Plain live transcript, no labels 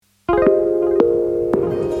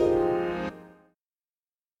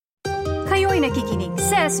nakikinig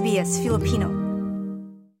sa SBS Filipino.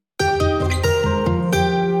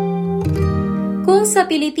 Kung sa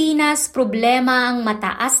Pilipinas, problema ang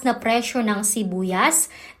mataas na presyo ng sibuyas,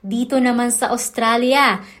 dito naman sa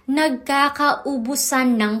Australia,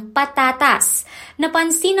 nagkakaubusan ng patatas.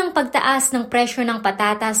 Napansin ang pagtaas ng presyo ng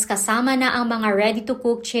patatas kasama na ang mga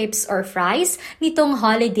ready-to-cook chips or fries nitong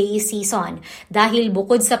holiday season. Dahil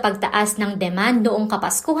bukod sa pagtaas ng demand noong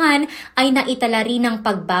Kapaskuhan, ay naitala rin ang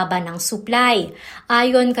pagbaba ng supply.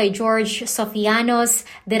 Ayon kay George Sofianos,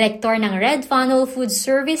 direktor ng Red Funnel Food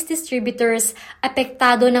Service Distributors,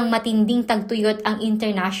 apektado ng matinding tagtuyot ang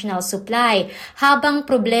international supply, habang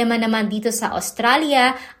problema naman dito sa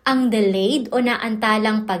Australia ang delayed o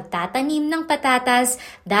naantalang pagtatanim ng patatas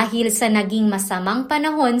dahil sa naging masamang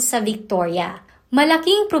panahon sa Victoria.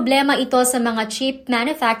 Malaking problema ito sa mga chip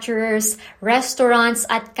manufacturers, restaurants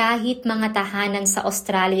at kahit mga tahanan sa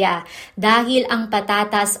Australia dahil ang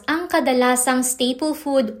patatas ang kadalasang staple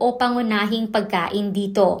food o pangunahing pagkain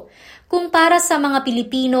dito. Kung para sa mga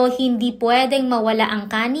Pilipino, hindi pwedeng mawala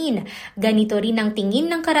ang kanin. Ganito rin ang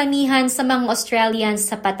tingin ng karamihan sa mga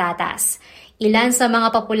Australians sa patatas. Ilan sa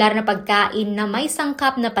mga popular na pagkain na may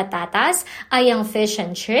sangkap na patatas ay ang fish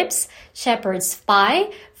and chips, shepherd's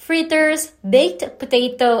pie, fritters, baked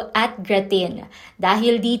potato at gratin.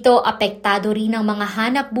 Dahil dito, apektado rin ang mga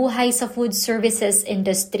hanap buhay sa food services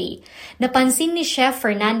industry. Napansin ni Chef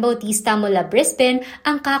Fernan Bautista mula Brisbane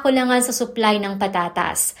ang kakulangan sa supply ng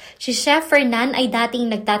patatas. Si Chef Fernan ay dating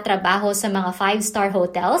nagtatrabaho sa mga 5-star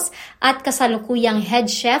hotels at kasalukuyang head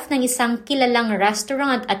chef ng isang kilalang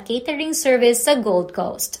restaurant at catering service sa Gold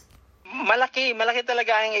Coast. Malaki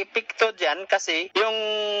talaga ang epekto dyan kasi yung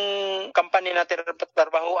company na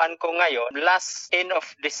trabahuan ko ngayon, last end of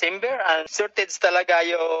December, and shortage talaga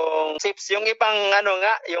yung chips. Yung ibang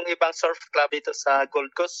yung ibang surf club dito sa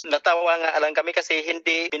Gold Coast, natawa nga lang kami kasi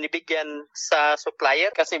hindi binibigyan sa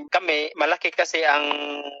supplier kasi kami, malaki kasi ang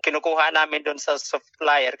kinukuha namin doon sa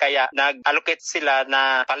supplier kaya nag-allocate sila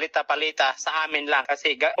na palita-palita sa amin lang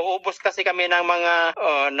kasi uubos kasi kami ng mga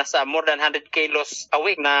nasa more than 100 kilos a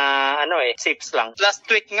week na chips lang. Last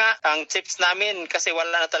week nga, ang chips namin kasi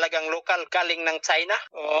wala na talagang local, galing ng China.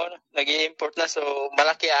 Nag-i-import na. So,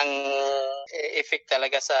 malaki ang effect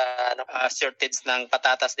talaga sa shortage ng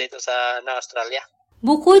patatas dito sa Australia.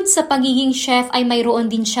 Bukod sa pagiging chef ay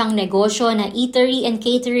mayroon din siyang negosyo na eatery and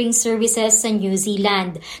catering services sa New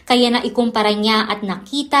Zealand. Kaya naikumpara niya at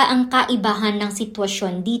nakita ang kaibahan ng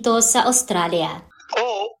sitwasyon dito sa Australia.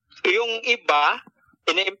 Yung iba,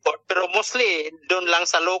 ini-import pero mostly doon lang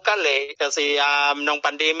sa local kasi nung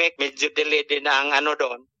pandemic medyo delayed din ang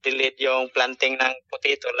doon, delayed yung planting ng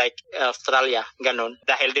potato like Australia, ganun.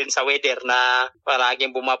 Dahil din sa weather na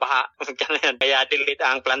palaging bumabaha, ganun. Kaya delayed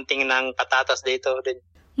ang planting ng patatas dito din.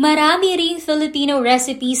 Marami ring Filipino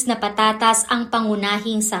recipes na patatas ang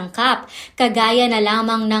pangunahing sangkap, kagaya na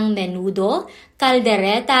lamang ng menudo,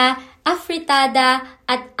 kaldereta, afritada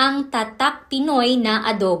at ang tatak Pinoy na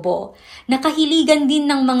adobo. Nakahiligan din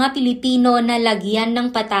ng mga Pilipino na lagyan ng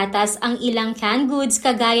patatas ang ilang canned goods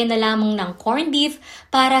kagaya na lamang ng corned beef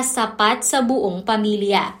para sapat sa buong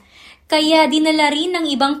pamilya. Kaya dinala rin ng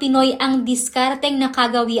ibang Pinoy ang diskarteng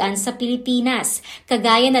nakagawian sa Pilipinas,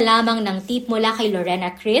 kagaya na lamang ng tip mula kay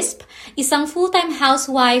Lorena Crisp, isang full-time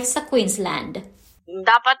housewife sa Queensland.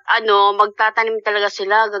 Dapat magtatanim talaga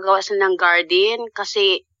sila, gagawa sila ng garden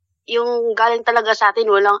kasi yung galing talaga sa atin,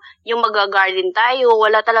 yung mag-garden tayo,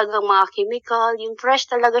 wala talagang mga chemical, yung fresh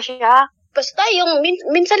talaga siya. Basta yung,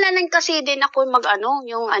 minsan lang kasi din ako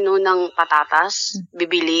yung ng patatas,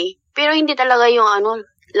 bibili. Pero hindi talaga yung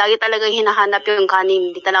lagi talaga hinahanap yung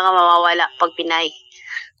kanin, hindi talaga mawawala pag Pinay.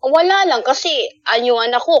 Wala lang kasi yung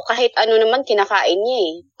anak ko, kahit naman kinakain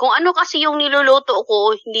niya Kung kasi yung niluluto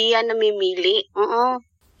ko, hindi yan namimili.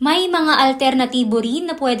 May mga alternatibo rin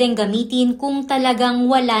na pwedeng gamitin kung talagang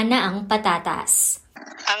wala na ang patatas.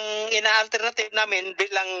 Ang ina-alternative namin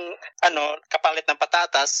bilang kapalit ng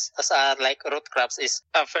patatas as like root crops is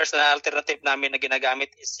first na alternative namin na ginagamit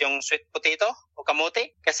is yung sweet potato o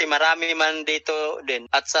kamote kasi marami man dito din.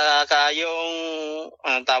 At saka yung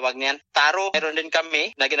tawag niyan, taro. Meron din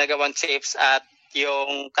kami na ginagawang chips at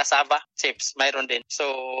yung cassava chips, mayroon din. So,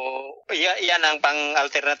 yan ang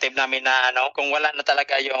pang-alternative namin na kung wala na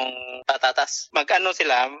talaga yung patatas.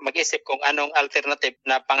 Mag-isip kung anong alternative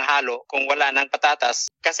na panghalo kung wala ng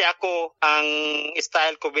patatas. Kasi ako, ang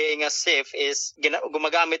style ko being a chef is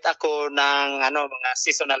gumagamit ako ng mga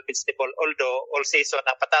seasonal vegetable. Although all season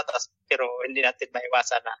ng patatas, pero hindi natin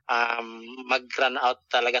maiwasan na mag-run out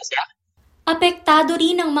talaga siya. Apektado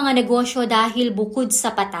rin ang mga negosyo dahil bukod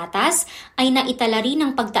sa patatas ay naitala rin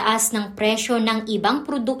ang pagtaas ng presyo ng ibang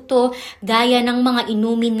produkto gaya ng mga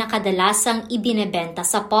inumin na kadalasang ibinebenta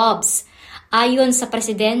sa pubs. Ayon sa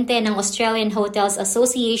presidente ng Australian Hotels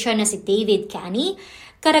Association na si David Canny,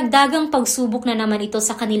 karagdagang pagsubok na naman ito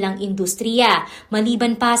sa kanilang industriya,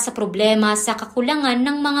 maliban pa sa problema sa kakulangan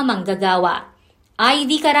ng mga manggagawa.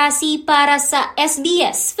 Ivy Carasi para sa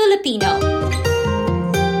SBS Filipino.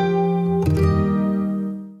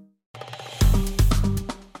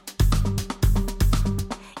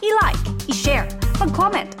 I-like, i-share,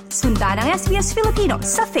 mag-comment, sundan ang SBS Filipino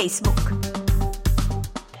sa Facebook.